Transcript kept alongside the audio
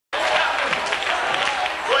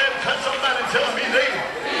telling me they.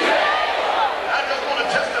 I just want to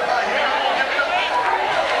testify here. I won't give it up.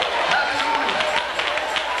 Hallelujah.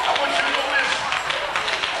 I want you to know this.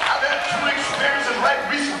 I've had two experiences right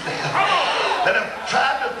recently that have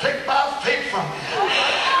tried to take my faith from me.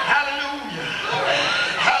 Hallelujah.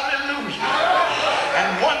 Hallelujah. And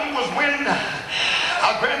one was when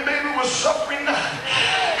our grandbaby was suffering,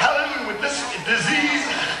 hallelujah, with this disease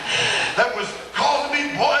that was causing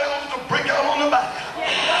these boils to break out on the body.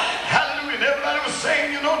 Hallelujah. And everybody was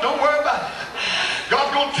saying, you know, don't worry about it. God's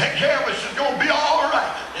going to take care of her. She's going to be all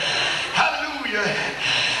right. Hallelujah.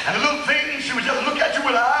 And the little thing, she would just look at you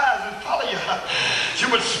with her eyes and follow you. She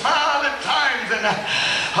would smile at times, and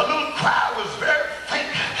her little cry was very faint.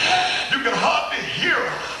 You could hardly hear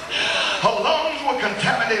her. Her lungs were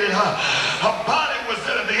contaminated. Her body was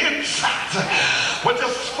at the inside, was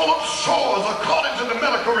just full of sores according to the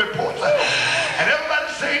medical reports. And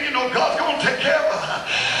everybody's saying, you know, God's going to take care of her.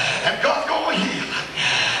 And God's going to heal.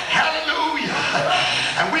 Hallelujah.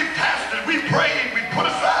 And we fasted, we prayed, we put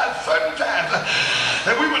aside certain times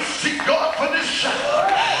that we would seek God for this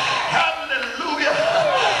child. Hallelujah.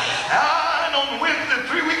 And on Wednesday,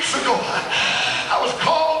 3 weeks ago, I was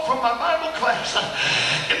called from my Bible class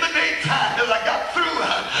in the daytime as I got through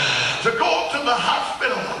to go to the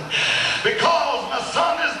hospital because my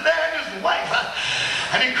son is there and his wife,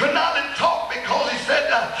 and he could not talk because he said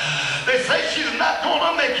they say she's not going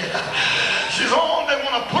to make it. She's on, they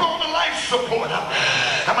want to put on the life support.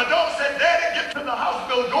 And my daughter said, Daddy, get to the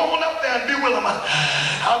hospital, go on up there and be with them.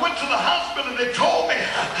 I went to the hospital and they told me,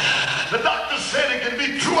 the doctor said it can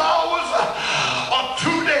be 2 hours or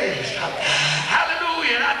 2 days.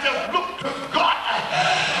 Hallelujah. And I just looked to God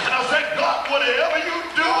and I said, God, whatever you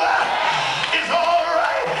do is all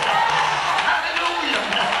right. Hallelujah.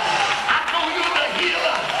 I know you're the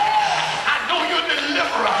healer. I know you're the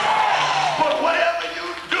deliverer. But whatever you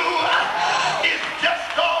do is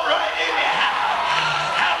just all right anyhow.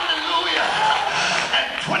 Hallelujah. And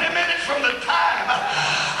 20 minutes from the time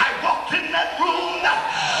I walked in that room,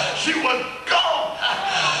 she was gone.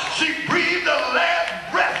 She breathed her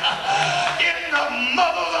last breath in the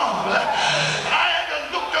mother's arms. I had to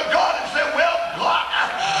look to God and say, well, God,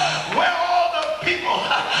 where are all the people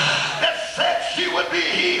that said she would be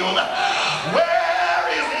healed? Where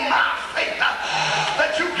is my faith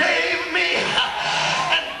that you gave me?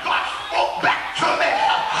 And God spoke back to me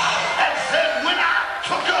and said, when I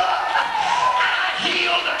took her, I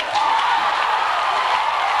healed her.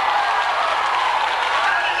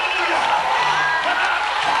 Hallelujah. When I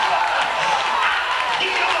took her, I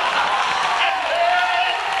healed her. And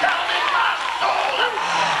then down in my soul,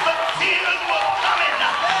 the tears were coming.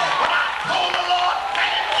 But I told the Lord,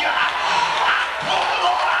 thank you. I told the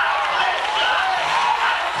Lord, I bless you.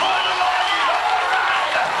 I told the Lord, he's all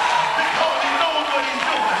right. Because he knows what he's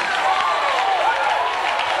doing.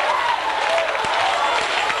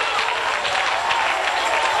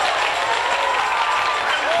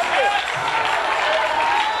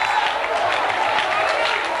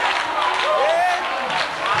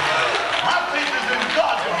 My faith is in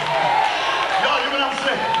God. Y'all hear what I'm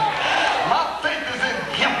saying? My faith is in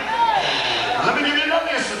him. Let me give you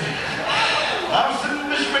another incident. I was sitting at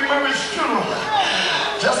Bishop McMurray's funeral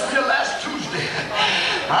just here last Tuesday.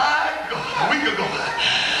 My God, a week ago.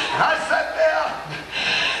 And I sat there,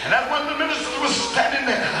 and that one of the ministers was standing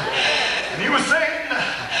there. And he was saying,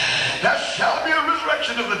 there shall be a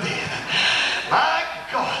resurrection of the dead. My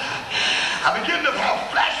God. I began to have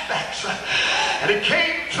flashbacks. And it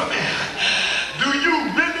came to me. Do you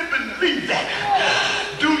really believe that?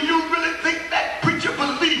 Do you really think that preacher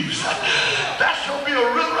believes there shall be a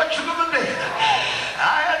resurrection of the dead?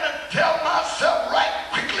 I had to tell myself right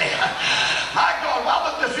quickly, my God, why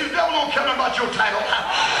would this? The devil don't care about your title.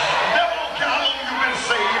 The devil don't care how long you've been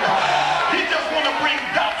saved. He just want to bring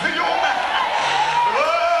doubt to your mind.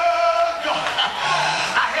 Oh, God.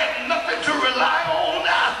 I had nothing to rely on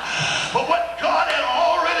but what God had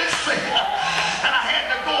already said. And I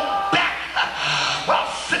had to go back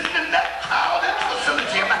while sitting in that crowded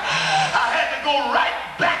facility. I had to go right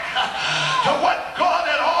back to what God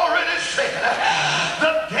had already said.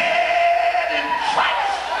 The dead in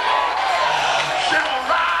Christ shall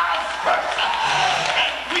rise first,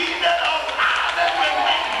 and we that are alive and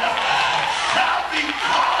remain shall be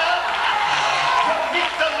caught up to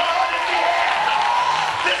meet the Lord in the air.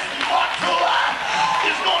 This mortal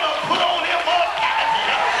is going to put on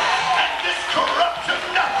immortality, and this corruption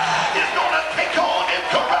is going to take on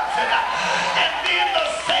incorruption, and then the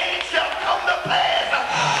saints shall come to pass.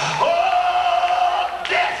 Oh,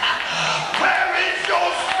 death, where is your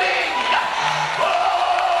sting?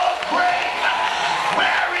 Oh, grave,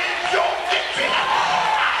 where is your victory?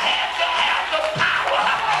 I had to have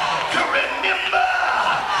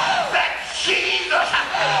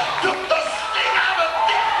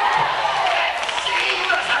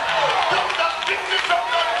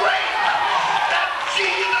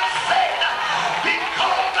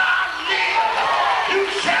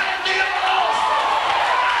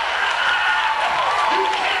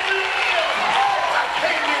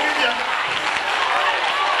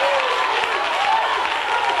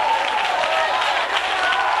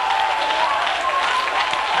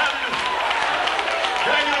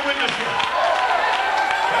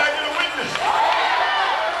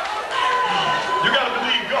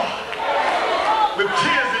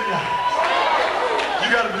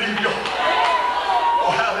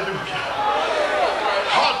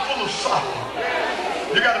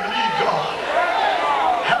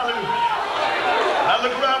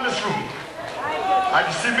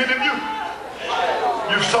You see, many of you,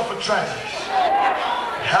 you've suffered tragedies.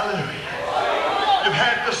 Hallelujah. You've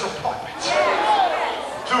had disappointments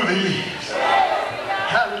through the years.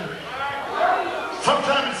 Hallelujah.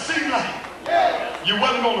 Sometimes it seemed like you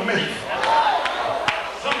wasn't going to make it.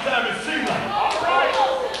 Sometimes it seemed like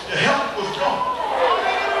your health was gone.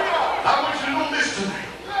 I want you to know this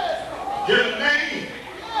tonight. Hear the